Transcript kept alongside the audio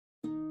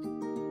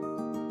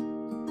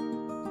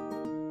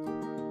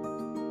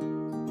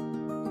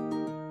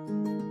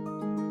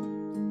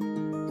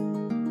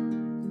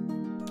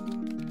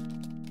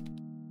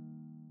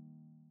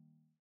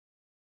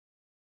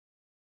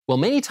Well,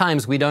 many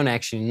times we don't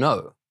actually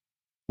know.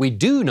 We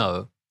do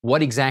know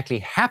what exactly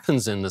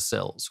happens in the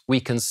cells. We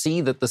can see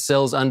that the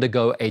cells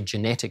undergo a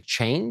genetic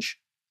change,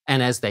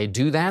 and as they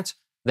do that,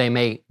 they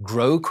may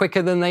grow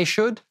quicker than they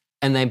should,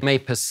 and they may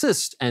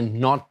persist and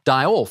not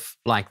die off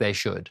like they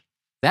should.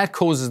 That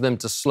causes them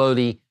to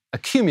slowly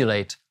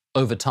accumulate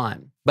over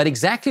time. But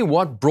exactly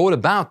what brought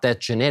about that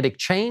genetic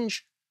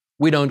change,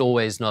 we don't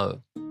always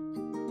know.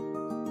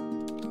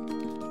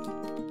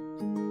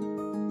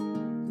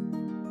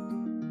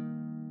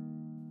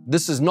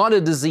 This is not a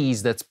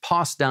disease that's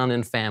passed down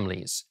in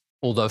families,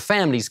 although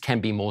families can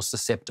be more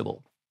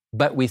susceptible.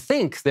 But we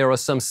think there are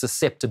some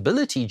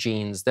susceptibility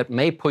genes that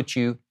may put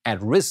you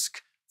at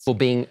risk for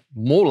being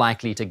more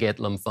likely to get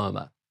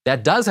lymphoma.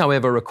 That does,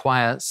 however,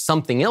 require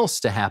something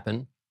else to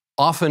happen,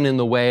 often in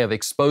the way of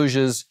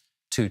exposures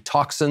to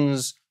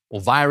toxins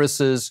or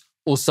viruses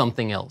or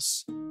something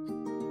else.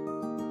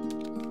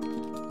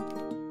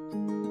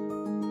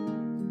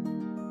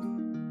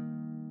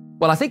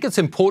 Well, I think it's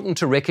important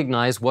to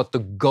recognize what the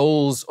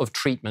goals of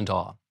treatment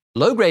are.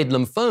 Low-grade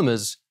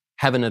lymphomas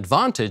have an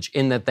advantage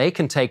in that they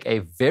can take a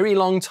very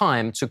long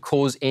time to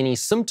cause any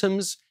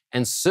symptoms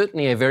and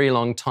certainly a very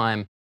long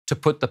time to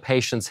put the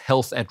patient's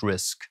health at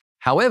risk.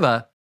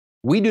 However,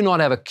 we do not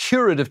have a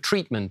curative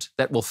treatment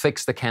that will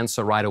fix the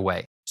cancer right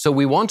away. So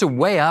we want to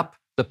weigh up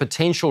the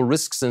potential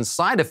risks and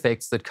side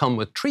effects that come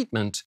with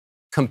treatment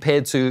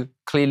compared to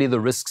clearly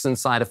the risks and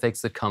side effects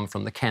that come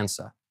from the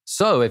cancer.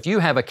 So if you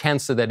have a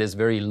cancer that is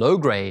very low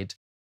grade,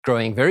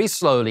 growing very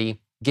slowly,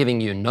 giving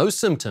you no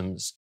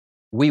symptoms,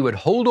 we would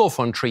hold off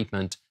on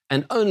treatment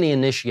and only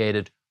initiate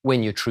it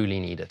when you truly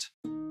need it.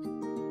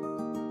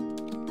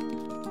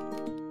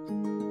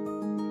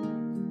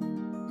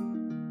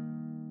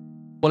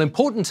 Well,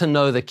 important to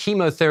know that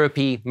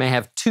chemotherapy may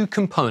have two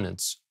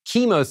components.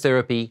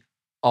 Chemotherapy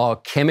are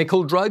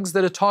chemical drugs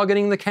that are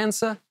targeting the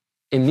cancer.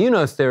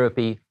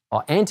 Immunotherapy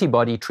are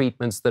antibody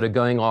treatments that are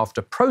going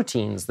after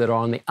proteins that are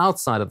on the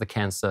outside of the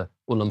cancer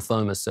or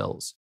lymphoma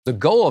cells. The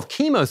goal of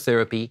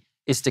chemotherapy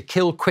is to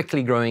kill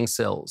quickly growing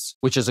cells,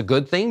 which is a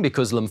good thing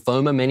because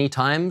lymphoma, many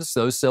times,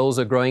 those cells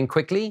are growing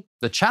quickly.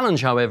 The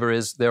challenge, however,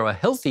 is there are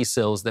healthy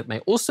cells that may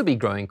also be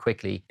growing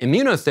quickly.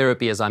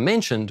 Immunotherapy, as I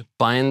mentioned,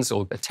 binds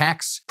or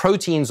attacks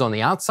proteins on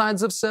the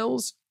outsides of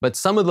cells, but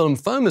some of the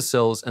lymphoma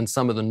cells and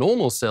some of the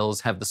normal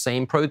cells have the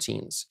same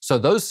proteins. So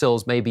those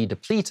cells may be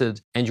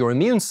depleted and your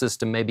immune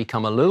system may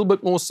become a little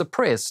bit more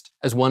suppressed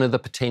as one of the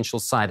potential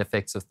side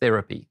effects of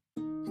therapy.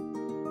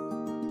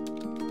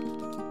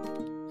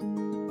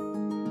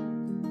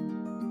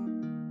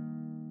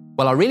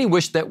 Well, I really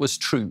wish that was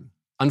true.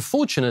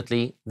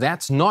 Unfortunately,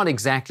 that's not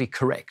exactly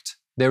correct.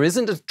 There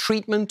isn't a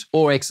treatment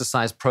or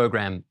exercise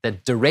program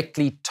that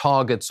directly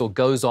targets or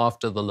goes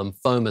after the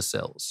lymphoma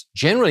cells.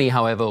 Generally,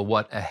 however,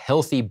 what a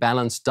healthy,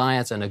 balanced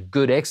diet and a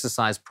good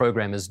exercise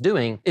program is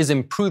doing is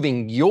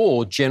improving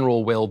your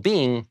general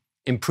well-being,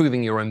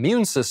 improving your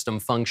immune system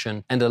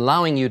function, and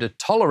allowing you to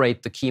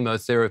tolerate the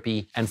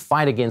chemotherapy and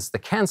fight against the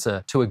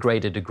cancer to a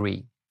greater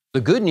degree.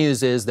 The good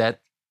news is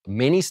that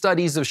many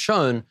studies have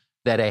shown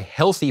that a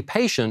healthy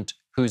patient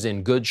who's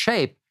in good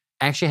shape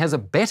actually has a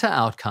better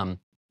outcome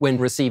when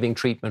receiving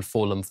treatment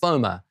for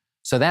lymphoma.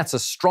 So that's a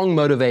strong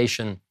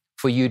motivation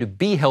for you to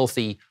be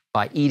healthy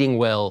by eating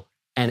well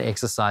and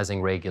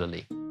exercising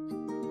regularly.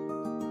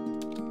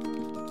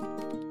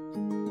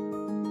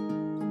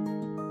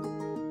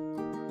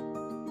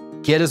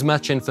 Get as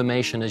much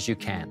information as you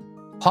can.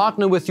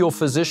 Partner with your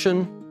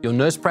physician, your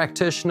nurse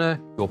practitioner,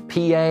 your PA,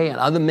 and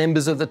other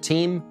members of the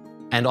team,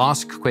 and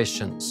ask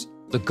questions.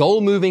 The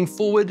goal moving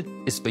forward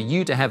is for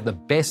you to have the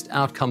best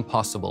outcome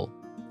possible.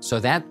 So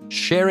that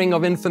sharing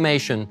of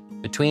information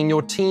between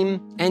your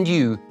team and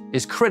you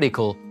is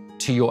critical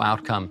to your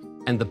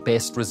outcome and the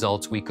best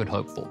results we could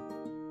hope for.